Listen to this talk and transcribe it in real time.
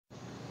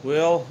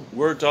Well,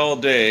 worked all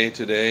day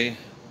today.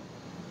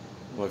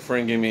 My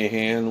friend gave me a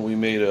hand. We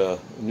made a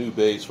new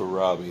base for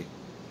Robby.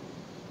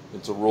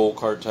 It's a roll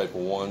cart type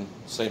of one,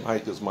 same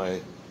height as my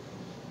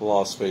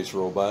lost space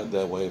robot.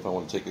 That way, if I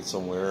want to take it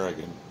somewhere, I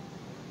can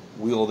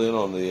wheel it in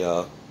on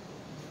the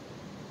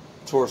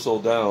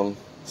torso down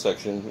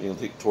section. You know,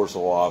 take the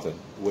torso off and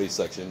waist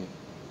section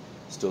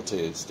still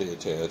stay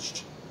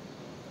attached.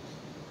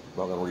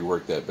 But I'm gonna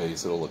rework that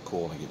base. It'll look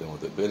cool when I get done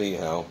with it. But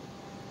anyhow,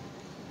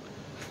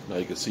 now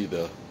you can see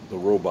the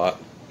robot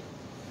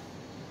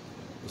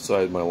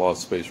beside my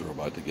lost space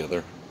robot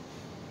together.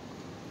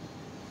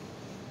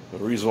 The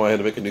reason why I had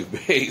to make a new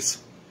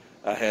base,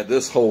 I had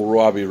this whole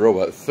Robby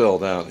robot fell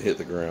down and hit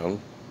the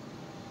ground.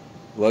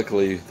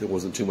 Luckily, there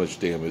wasn't too much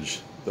damage.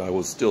 I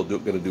was still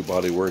going to do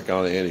body work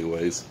on it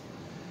anyways,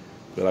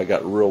 but I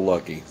got real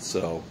lucky.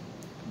 So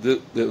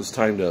it was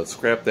time to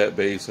scrap that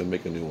base and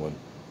make a new one.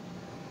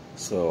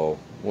 So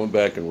went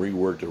back and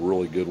reworked a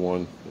really good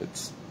one.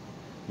 It's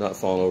not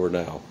falling over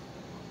now.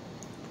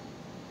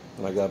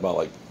 And I got about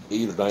like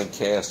 8 or 9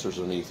 casters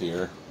underneath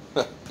here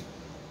to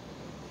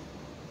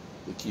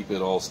keep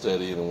it all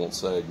steady and it won't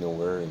sag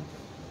nowhere.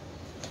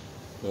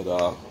 But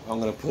I'm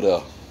going to put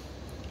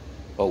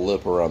a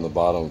lip around the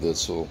bottom of this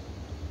so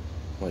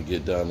when I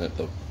get done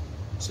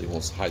so you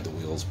won't hide the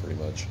wheels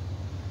pretty much.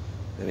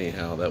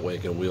 Anyhow, that way I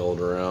can wheel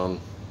it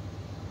around.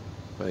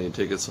 If I need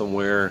to take it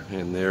somewhere,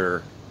 and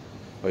if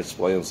I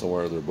display them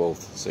somewhere, they're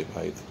both the same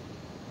height.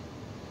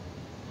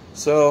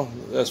 So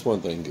that's one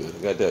thing good. I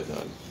got that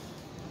done.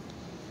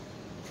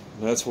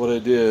 And that's what I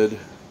did.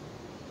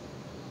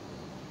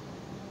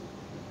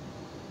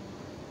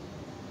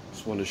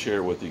 Just wanted to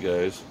share with you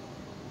guys.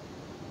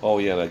 Oh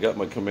yeah, and I got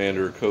my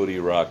Commander Cody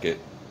rocket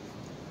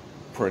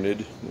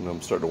printed, and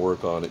I'm starting to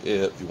work on it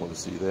if you want to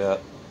see that.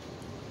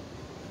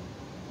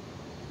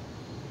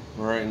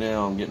 Right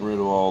now I'm getting rid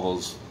of all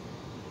those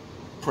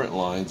print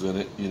lines in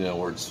it, you know,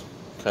 where it's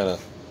kind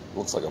of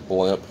looks like a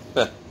blimp.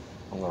 I'm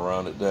going to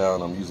round it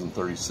down. I'm using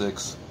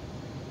 36.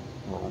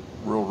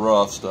 Real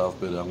rough stuff,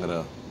 but I'm going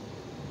to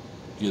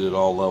get it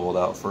all leveled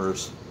out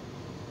first,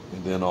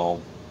 and then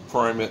I'll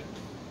prime it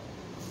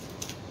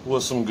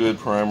with some good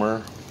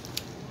primer,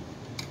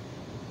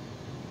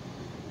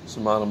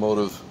 some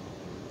automotive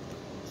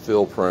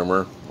fill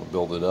primer. I'll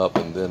build it up,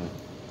 and then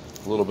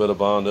a little bit of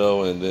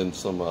Bondo, and then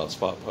some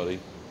spot putty.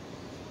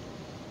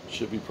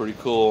 Should be pretty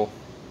cool.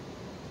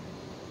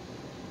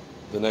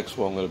 The next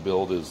one I'm going to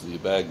build is the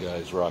bad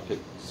guys rocket,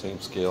 same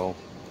scale,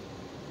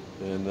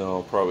 and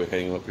I'll probably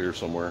hang them up here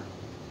somewhere.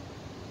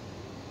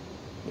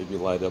 Maybe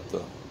light up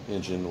the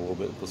engine a little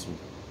bit, put some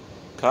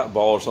cotton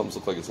ball or something to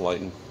look like it's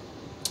lighting.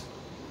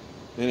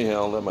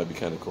 Anyhow, that might be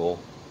kind of cool.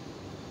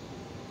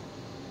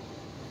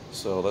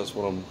 So that's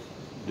what I'm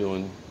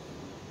doing,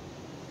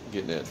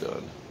 getting that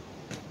done.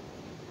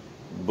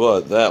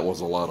 But that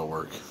was a lot of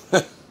work.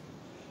 That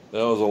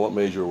was a lot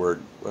major work.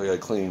 I gotta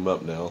clean them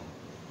up now.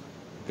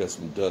 Got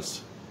some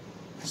dust,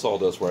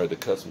 sawdust where I had to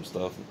cut some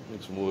stuff,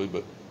 make some wood,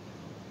 but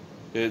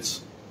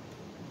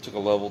took a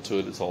level to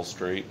it. It's all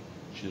straight.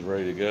 She's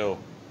ready to go.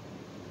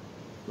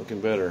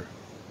 Looking better.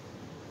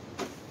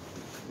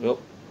 Well,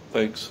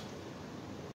 thanks.